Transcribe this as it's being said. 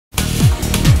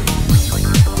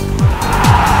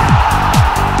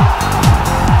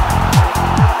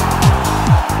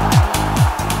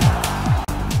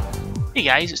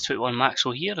guys, it's 21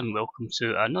 Maxwell here, and welcome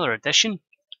to another edition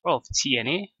of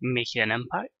TNA Making an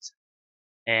Impact.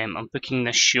 I'm booking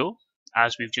this show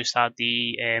as we've just had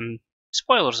the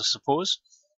spoilers, I suppose,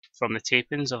 from the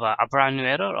tapings of a brand new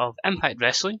era of Impact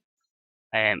Wrestling.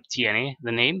 TNA,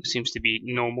 the name, seems to be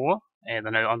no more. They're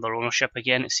now under ownership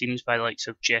again, it seems, by the likes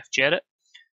of Jeff Jarrett,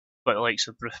 but the likes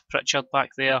of Bruce Pritchard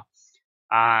back there,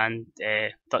 and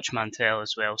Dutch Mantel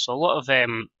as well. So a lot of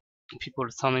people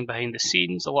returning behind the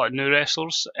scenes, a lot of new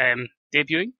wrestlers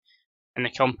debuting in the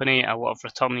company, a lot of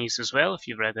returnees as well. If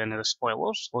you've read any of the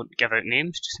spoilers, won't give out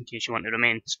names just in case you want to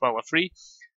remain spoiler free.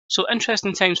 So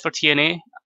interesting times for TNA,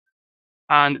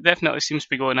 and it definitely seems to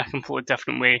be going a completely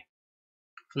different way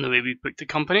from the way we booked the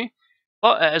company.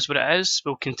 But it is what it is.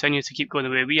 We'll continue to keep going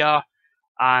the way we are,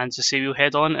 and to say we'll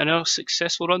head on in our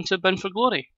successful run to Bound for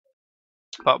Glory.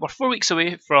 But we're 5 weeks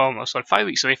away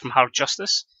from Hard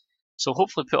Justice. So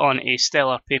hopefully put on a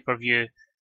stellar pay-per-view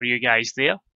for you guys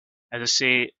there. As I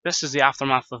say, this is the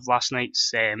aftermath of last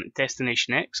night's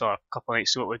Destination X, or a couple of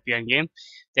nights ago it would be in game,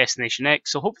 Destination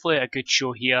X. So hopefully a good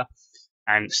show here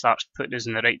and starts putting us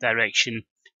in the right direction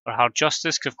for Hard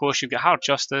Justice. Because of course you've got Hard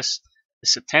Justice, the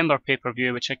September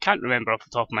pay-per-view, which I can't remember off the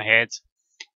top of my head,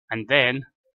 and then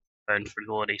Bound for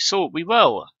Glory. So we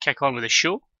will kick on with the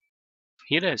show.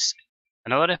 Here is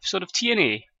another episode of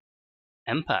TNA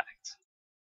Impact.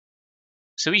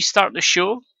 So we start the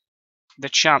show. The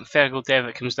champ Fergal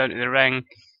Devitt comes down to the ring.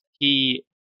 He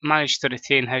managed to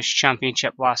retain his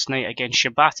championship last night against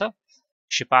Shibata.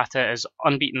 Shibata's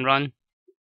unbeaten run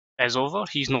is over.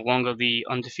 He's no longer the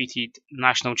undefeated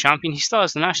national champion. He still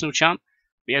is the national champ,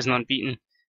 but he isn't unbeaten.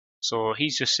 So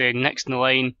he's just saying next in the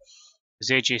line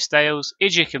is AJ Styles.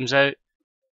 AJ comes out.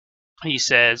 He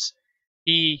says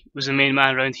he was the main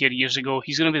man around here years ago.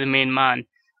 He's going to be the main man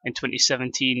in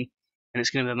 2017. And it's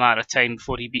going to be a matter of time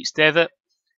before he beats Devitt.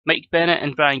 Mike Bennett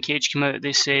and Brian Cage come out.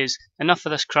 They says enough of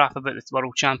this crap about the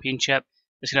World Championship.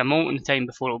 It's going to be a moment in time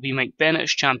before it'll be Mike Bennett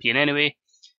as champion anyway.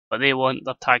 But they want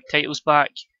their tag titles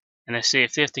back. And they say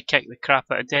if they have to kick the crap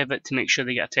out of Devitt to make sure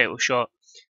they get a title shot,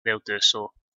 they'll do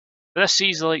so. But this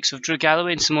sees the likes of Drew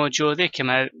Galloway and Samoa Joe. They come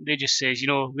out. They just says, you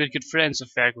know, we're good friends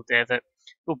with Fergal Devitt.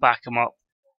 We'll back him up.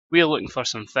 We're looking for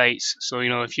some fights. So, you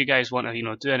know, if you guys want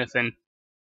to, do anything,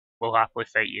 we'll happily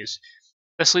fight you.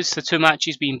 This leads to 2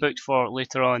 matches being booked for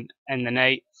later on in the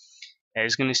night.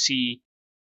 It's going to see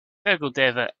Fergal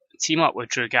Devitt team up with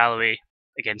Drew Galloway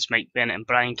against Mike Bennett and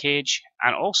Brian Cage,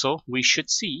 and also we should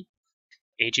see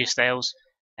AJ Styles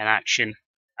in action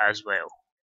as well.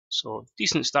 So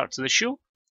decent start to the show,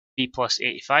 B+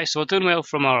 85. So we're doing well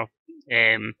from our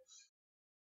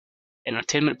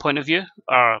entertainment point of view.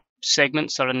 Our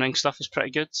segments, our in-ring stuff is pretty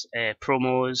good.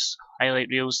 Promos, highlight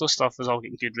reels, those stuff is all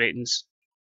getting good ratings.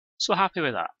 So happy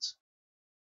with that.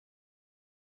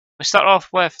 We start off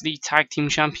with the Tag Team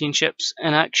Championships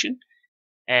in action.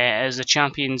 As the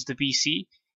champions, the BC,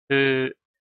 who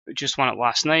just won it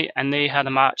last night, and they had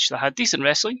a match that had decent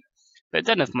wrestling, but it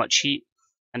didn't have much heat.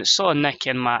 And it saw Nick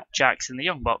and Matt Jackson, the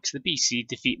Young Bucks, the BC,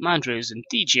 defeat Mandrews and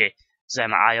DJ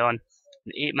Zema Ion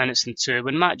in 8 minutes and 2,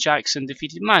 when Matt Jackson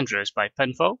defeated Mandrews by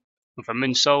pinfall with a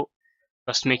moonsault,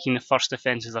 thus making the first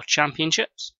defence of their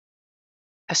championships.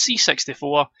 A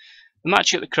C64, the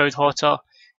match got the crowd hotter.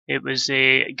 It was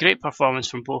a great performance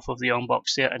from both of the Young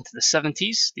Bucks there into the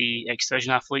 70s. The X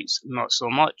Division athletes, not so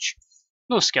much.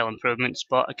 No skill improvements,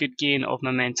 but a good gain of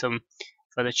momentum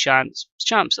for the champs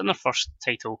in their first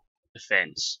title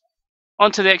defence.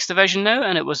 On to the X Division now,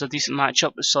 and it was a decent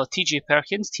matchup that saw TJ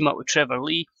Perkins team up with Trevor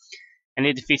Lee, and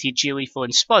they defeated Jay Lethal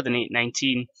and Spud in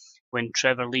 8-19, when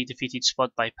Trevor Lee defeated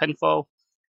Spud by pinfall.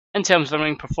 In terms of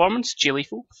ring performance, Jay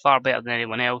Lethal, far better than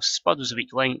anyone else. Spud was a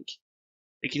weak link.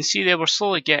 You can see they were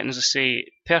slowly getting, as I say,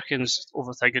 Perkins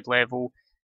over to a good level.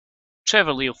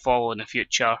 Trevor Lee will follow in the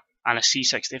future, and a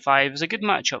C65 is a good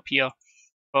matchup here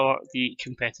for the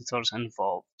competitors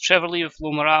involved. Trevor Lee with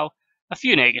low morale, a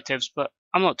few negatives, but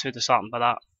I'm not too disheartened by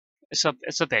that. It's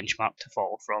a benchmark to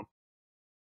follow from.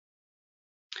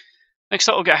 Next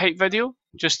up we'll get a hype video,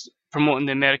 just promoting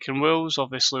the American Wolves.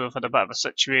 Obviously we've had a bit of a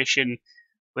situation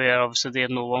where obviously they're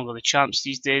no longer the champs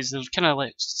these days. They're kind of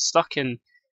like stuck in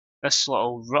this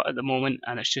little rut at the moment,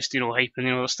 and it's just, hyping.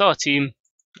 They're still a team,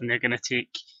 and they're going to take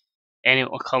any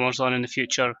little comers on in the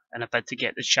future in a bid to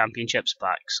get the championships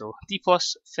back. So D+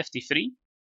 53.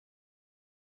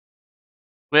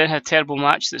 We then had a terrible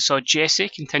match that saw Jesse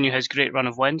continue his great run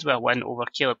of wins with a win over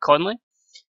Caleb Conley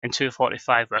in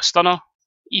 2:45 with a stunner.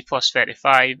 E+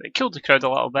 35. It killed the crowd a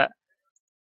little bit,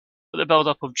 but the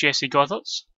build-up of Jesse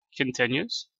Godderts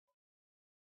continues.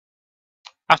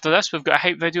 After this, we've got a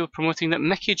hype video promoting that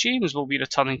Mickie James will be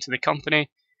returning to the company.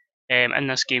 in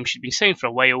this game. She'd been signed for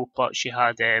a while, but she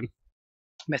had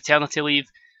maternity leave.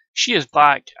 She is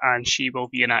back, and she will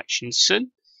be in action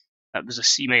soon. That was a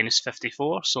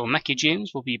C-54, so Mickie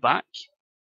James will be back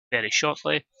very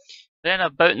shortly. Then a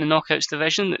bout in the Knockouts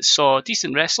division that saw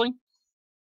decent wrestling,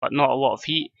 but not a lot of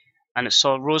heat, and it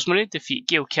saw Rosemary defeat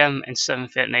Gail Kim in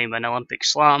 7:39 with an Olympic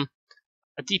Slam.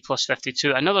 A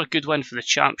D+52, another good win for the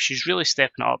champ. She's really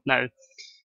stepping it up now,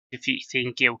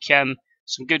 defeating Gail Kim.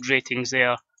 Some good ratings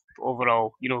there, but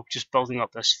overall, you know, just building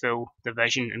up this full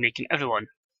division and making everyone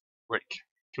look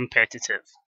competitive.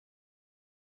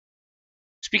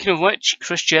 Speaking of which,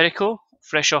 Chris Jericho,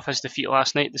 fresh off his defeat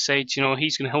last night, decides, you know,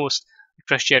 he's going to host the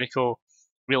Chris Jericho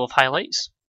Reel of Highlights,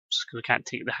 just because we can't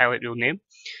take the highlight reel name.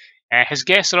 His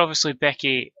guests are obviously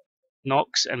Becky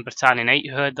Knox and Britannia Knight,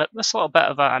 who had this little bit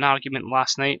of an argument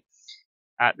last night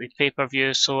at the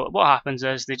pay-per-view. So what happens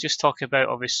is they just talk about,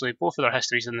 obviously, both of their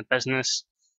histories in the business.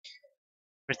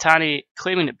 Britannia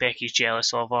claiming that Becky's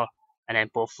jealous of her, and then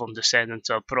both of them descend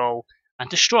into a brawl and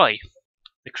destroy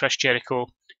the Chris Jericho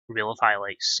Reel of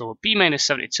Highlights. So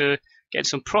B-72, getting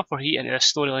some proper heat into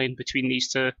this storyline between these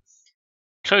two.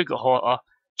 Crowd got hotter,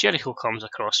 Jericho comes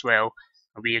across well,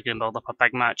 and we are going to build up a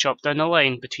big match up down the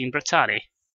line between Britannia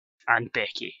and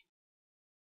Becky.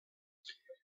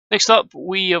 Next up,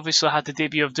 we obviously had the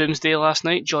debut of Doomsday last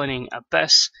night, joining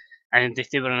Abyss, and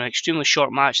they were in an extremely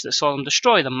short match that saw them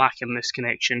destroy the Mac and Moose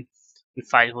connection in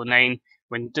 5:09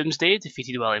 when Doomsday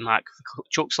defeated Willie Mack for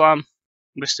chokeslam,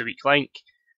 missed the weak link.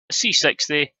 A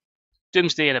C60,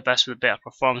 Doomsday and Abyss with better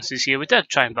performances here. We did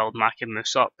try and build Mac and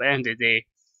Moose up, but at the end of the day,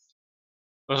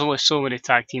 there's only so many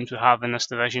tag teams we have in this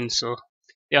division, so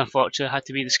they unfortunately had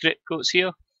to be the scapegoats here.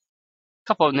 A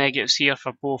couple of negatives here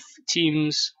for both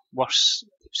teams. Worse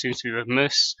seems to be with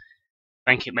Moose.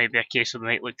 I think it might be a case where we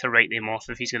might look to write them off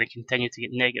if he's going to continue to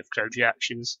get negative crowd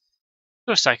reactions.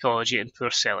 Poor psychology and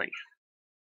poor selling.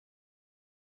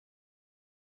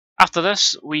 After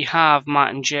this, we have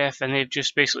Matt and Jeff, and they've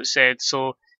just basically said,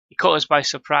 so he caught us by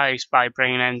surprise by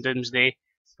bringing in Doomsday,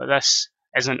 but this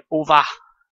isn't over.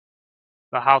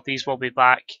 The Hardys will be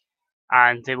back,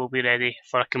 and they will be ready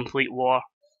for a complete war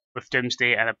with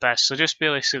Doomsday and Abyss. So just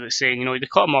basically saying, you know, they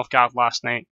caught them off guard last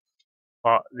night,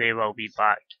 but they will be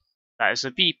back. That is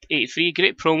a B83,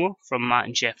 great promo from Matt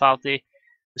and Jeff Hardy.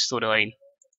 The storyline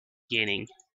gaining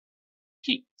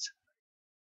heat.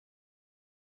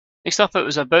 Next up, it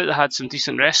was a bout that had some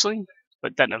decent wrestling,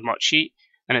 but didn't have much heat,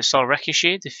 and it saw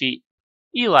Ricochet defeat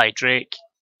Eli Drake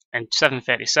in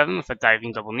 7:37 with a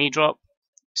diving double knee drop.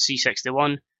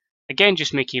 C61, again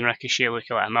just making Ricochet look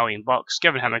like $1,000,000,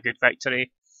 giving him a good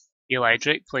victory. Eli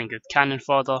Drake playing good cannon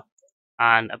fodder,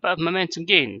 and a bit of momentum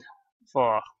gained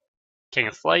for King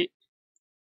of Flight.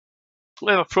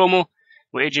 We have a promo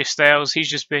with AJ Styles. He's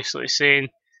just basically saying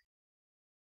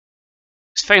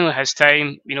it's finally his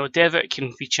time. You know, Devitt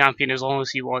can be champion as long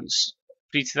as he wants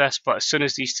pre to this, but as soon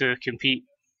as these two compete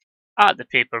at the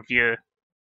pay-per-view, you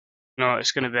know,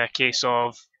 it's going to be a case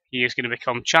of he is going to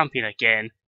become champion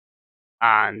again,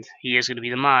 and he is going to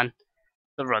be the man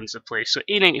that runs the place. So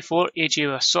A94, AJ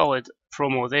with a solid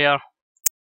promo there.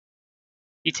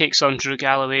 He takes on Drew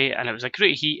Galloway, and it was a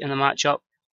great heat in the matchup.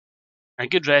 And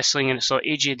good wrestling, and it saw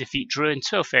AJ defeat Drew in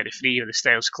 12:33 with the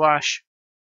Styles Clash,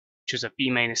 which was a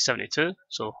B-72.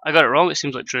 So I got it wrong, it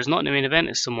seems like Drew's not in the main event,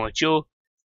 it's Samoa Joe.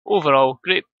 Overall,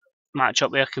 great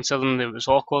matchup there, considering that it was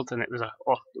awkward and it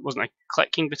wasn't a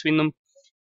clicking between them.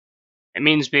 It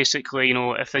means basically, you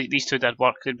know, if these two did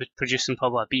work, they'd be producing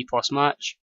probably a B+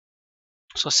 match.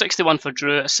 So 61 for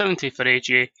Drew, a 70 for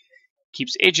AJ.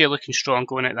 Keeps AJ looking strong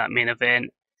going at that main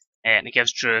event, and it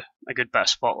gives Drew a good bit of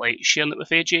spotlight, sharing it with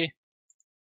AJ.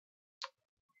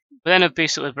 But then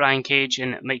basically Brian Cage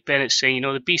and Mike Bennett saying, you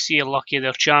know, the BC are lucky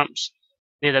they're champs.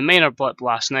 They had a minor blip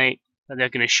last night, but they're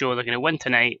going to show they're going to win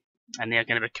tonight, and they're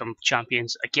going to become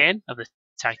champions again of the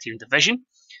tag team division.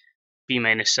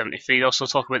 B-73. They also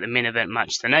talk about the main event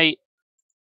match tonight.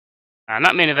 And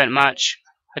that main event match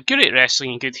had great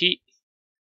wrestling and good heat.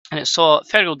 And it saw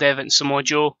Fergal Devitt and Samoa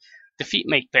Joe defeat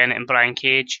Mike Bennett and Brian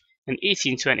Cage in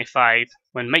 18:25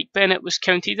 when Mike Bennett was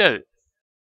counted out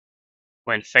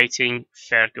when fighting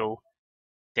Fergal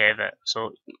Devitt.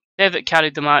 So Devitt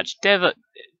carried the match. Devitt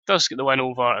does get the win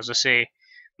over, as I say,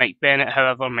 Mike Bennett.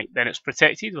 However, Mike Bennett's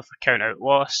protected with a count-out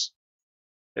loss.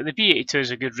 But the B82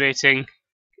 is a good rating.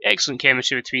 Excellent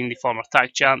chemistry between the former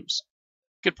tag champs.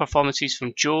 Good performances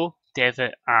from Joe,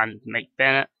 Devitt and Mike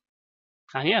Bennett.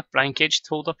 And yeah, Brian Cage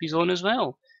held up his own as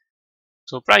well.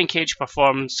 So Brian Cage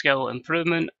performed, skill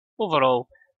improvement. Overall,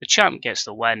 the champ gets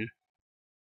the win.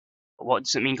 But what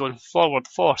does it mean going forward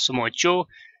for Samoa Joe?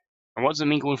 And what does it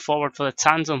mean going forward for the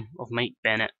tandem of Mike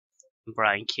Bennett and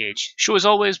Brian Cage. Show as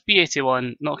always,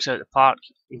 B81 knocks out the park,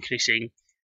 increasing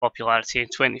popularity in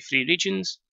 23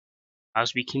 regions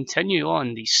as we continue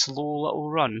on the slow little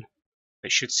run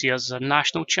that should see us as a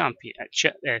national champion,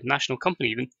 national company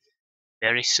even,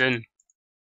 very soon.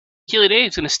 Keely Ray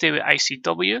is going to stay with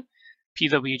ICW.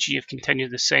 PWG have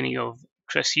continued the signing of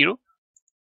Chris Hero.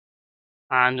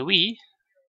 And we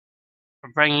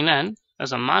are bringing in,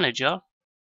 as a manager,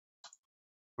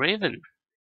 Raven.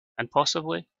 And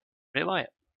possibly Bray Wyatt.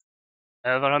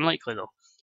 However unlikely though.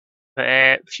 But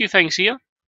a few things here.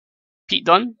 Pete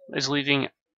Dunne is leaving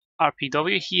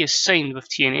RPW. He is signed with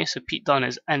TNA, so Pete Dunne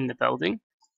is in the building.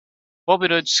 Bobby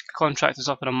Roode's contract is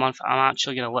up in a month. I'm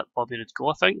actually going to let Bobby Roode go,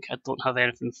 I think. I don't have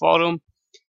anything for him.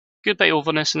 Good bit of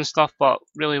overness and stuff, but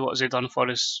really what has he done for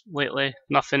us lately?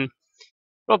 Nothing.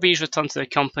 Robbie's returned to the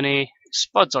company.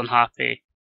 Spud's unhappy.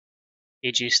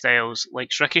 AJ Styles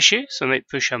likes Ricochet, so might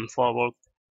push him forward.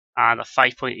 And a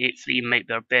 5.83 might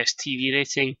be our best TV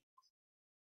rating.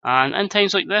 And in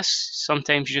times like this,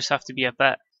 sometimes you just have to be a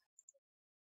bit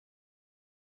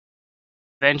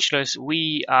adventurous.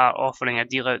 We are offering a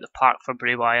deal out the park for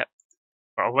Bray Wyatt,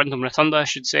 or Wyndham Rotunda I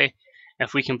should say,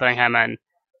 if we can bring him in.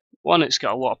 One, it's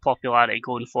got a lot of popularity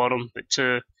going for him, but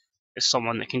two, it's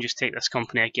someone that can just take this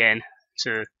company again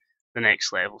to the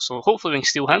next level. So hopefully we can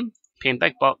steal him, paying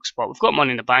big bucks, but we've got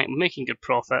money in the bank, we're making good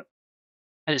profit,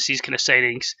 and it's these kind of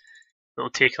signings that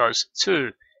will take us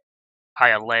to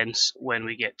higher lengths when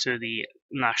we get to the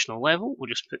national level. We'll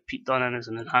just put Pete Dunne in as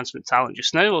an enhancement talent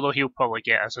just now, although he'll probably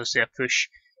get, as I say, a push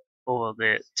over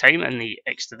the time in the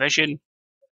X division.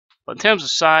 But in terms of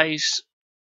size,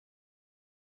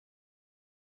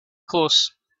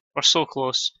 close. We're so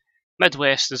close.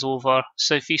 Midwest is over,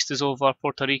 Southeast is over,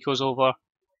 Puerto Rico's over.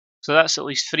 So that's at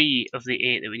least 3 of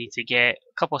the 8 that we need to get.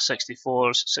 A couple of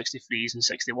 64s, 63s and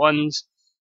 61s.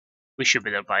 We should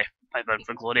be there by Bound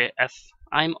for Glory, if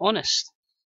I'm honest.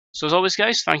 So as always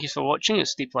guys, thank you for watching,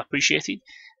 it's deeply appreciated.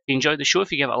 If you enjoyed the show,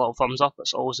 if you give it a little thumbs up,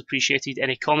 it's always appreciated.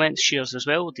 Any comments, shares as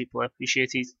well, deeply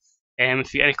appreciated.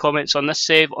 If you get any comments on this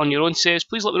save, on your own saves,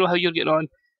 please let me know how you're getting on.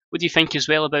 What do you think as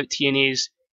well about TNA's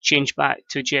change back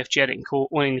to Jeff Jarrett and Co.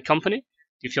 owning the company? Do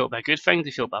you feel it be a good thing? Do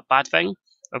you feel it be a bad thing?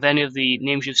 Are there any of the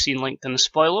names you've seen linked in the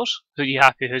spoilers? Who are you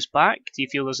happy who's back? Do you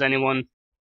feel there's anyone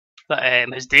that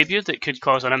has debuted that could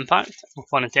cause an impact, no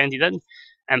pun intended, in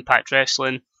Impact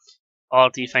Wrestling? Or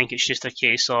do you think it's just a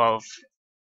case of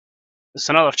it's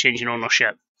another change in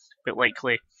ownership, but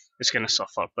likely it's going to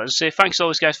suffer? But as I say, thanks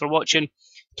always guys for watching.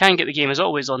 Can get the game as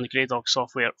always on the Grey Dog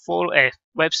Software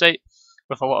website,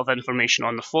 with a lot of information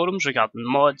on the forums regarding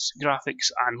mods,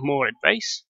 graphics and more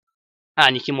advice.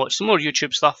 And you can watch some more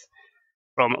YouTube stuff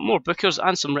from more bookers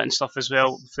and some written stuff as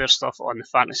well. Fair stuff on the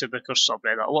Fantasy Bookers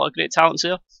subreddit. A lot of great talents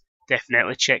there.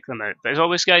 Definitely check them out. But as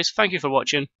always guys, thank you for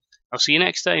watching. I'll see you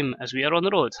next time as we are on the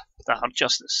road to hard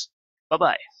justice. Bye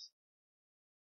bye.